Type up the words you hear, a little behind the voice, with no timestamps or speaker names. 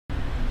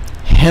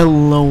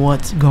Hello,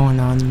 what's going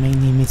on? My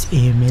name is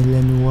Emil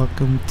and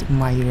welcome to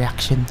my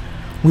reaction.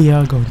 We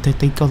are going to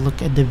take a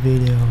look at the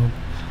video of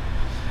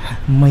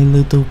My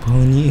Little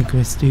Pony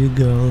Equestria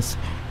Girls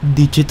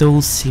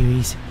digital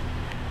series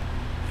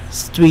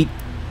Street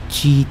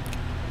Chic.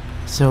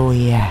 So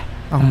yeah,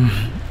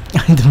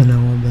 I don't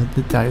know about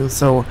the title,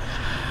 so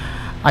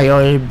I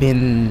already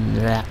been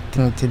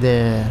reacting to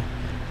the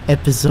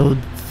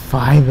episode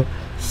 5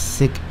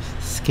 Sick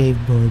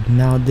Skateboard.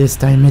 Now this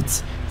time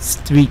it's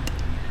Street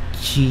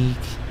Chic.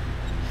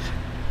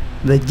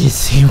 Let's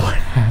just see what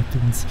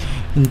happens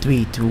in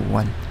 3, 2,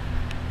 1,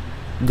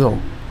 go.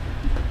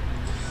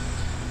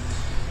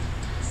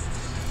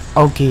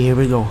 Okay, here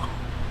we go.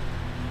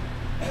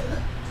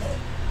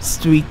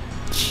 Street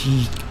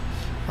Chic.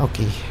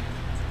 Okay.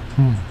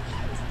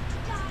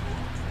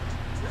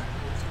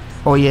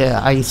 Oh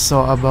yeah, I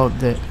saw about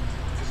the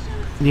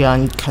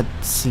uncut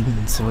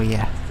scene, so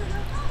yeah.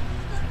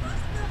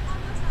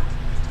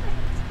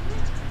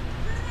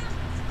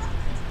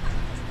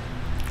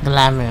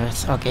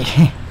 Glamorous,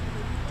 okay.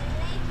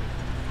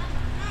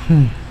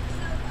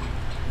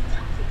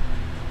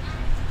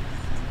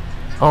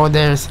 Oh,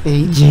 there's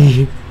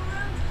AJ.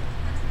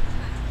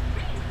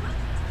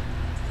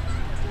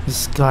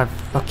 Scarf,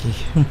 okay.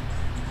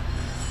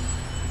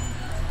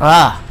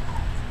 Ah,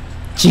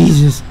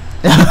 Jesus.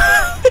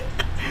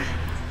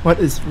 What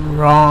is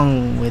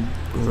wrong with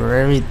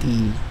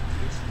Rarity?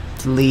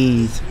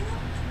 Please,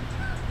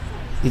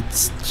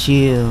 it's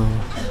chilling,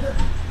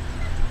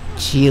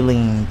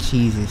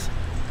 Jesus.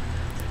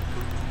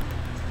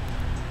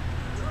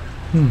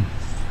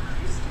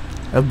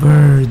 A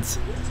birds.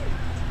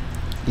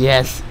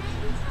 Yes.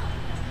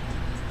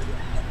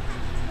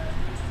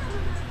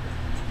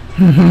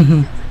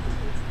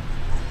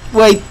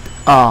 Wait.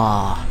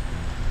 Ah.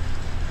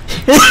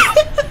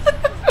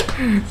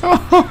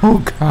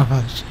 Oh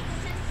gosh.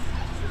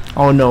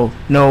 Oh no,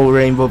 no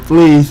rainbow,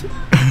 please.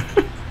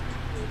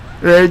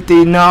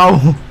 Rarity,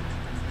 no.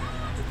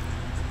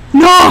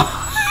 No.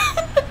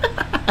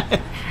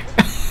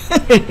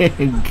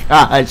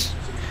 Gosh.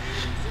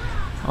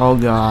 Oh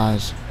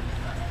gosh.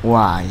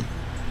 Why?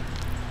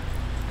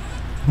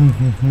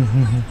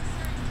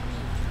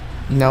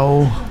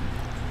 No.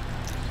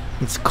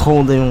 It's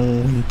cold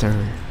in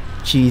winter.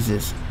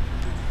 Jesus.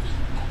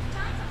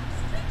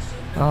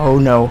 Oh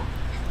no.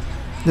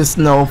 The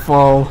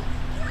snowfall.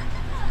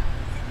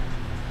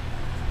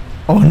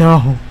 Oh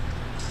no.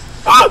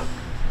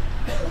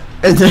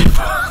 Is it?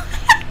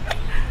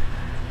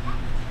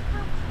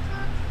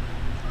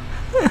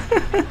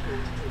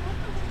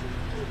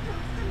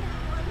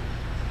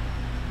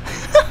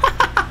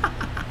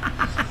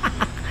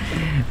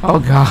 Oh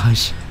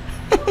gosh.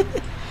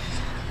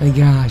 Oh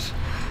gosh.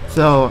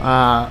 So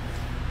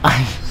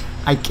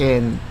I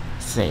can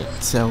say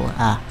it. So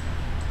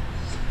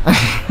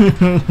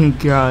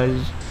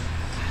gosh,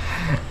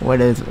 what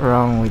is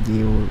wrong with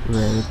you,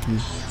 Rarity?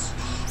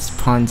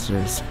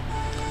 Sponsors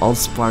all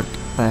spark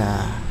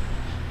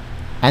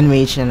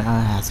animation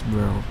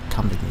Hasbro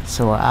company.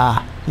 So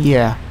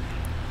yeah.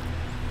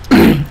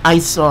 I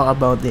saw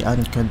about the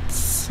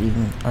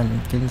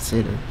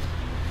unconsidered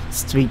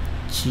Street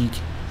Chic.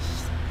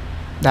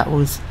 That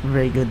was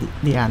very good,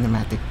 the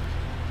animatic,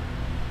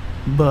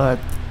 but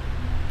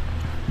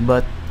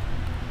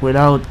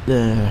without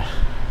the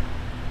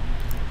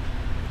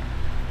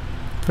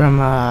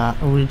from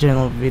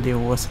original video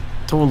was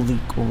totally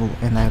cool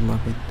and I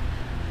love it.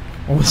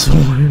 Also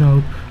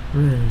without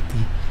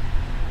Rarity,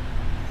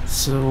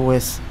 so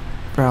it's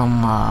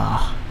from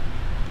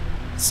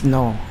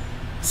Snow.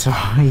 So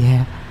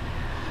yeah,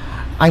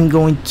 I'm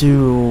going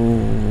to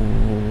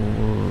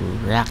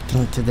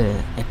reacting to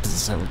the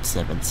episode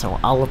 7, so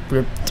I'll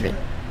upload it.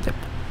 Yep.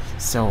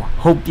 So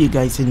hope you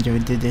guys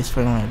enjoyed this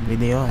for my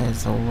video.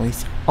 As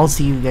always, I'll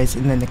see you guys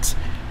in the next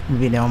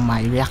video on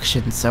my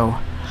reaction. So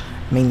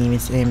my name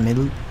is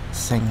Emil,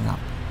 signing up.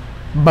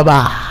 Bye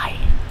bye.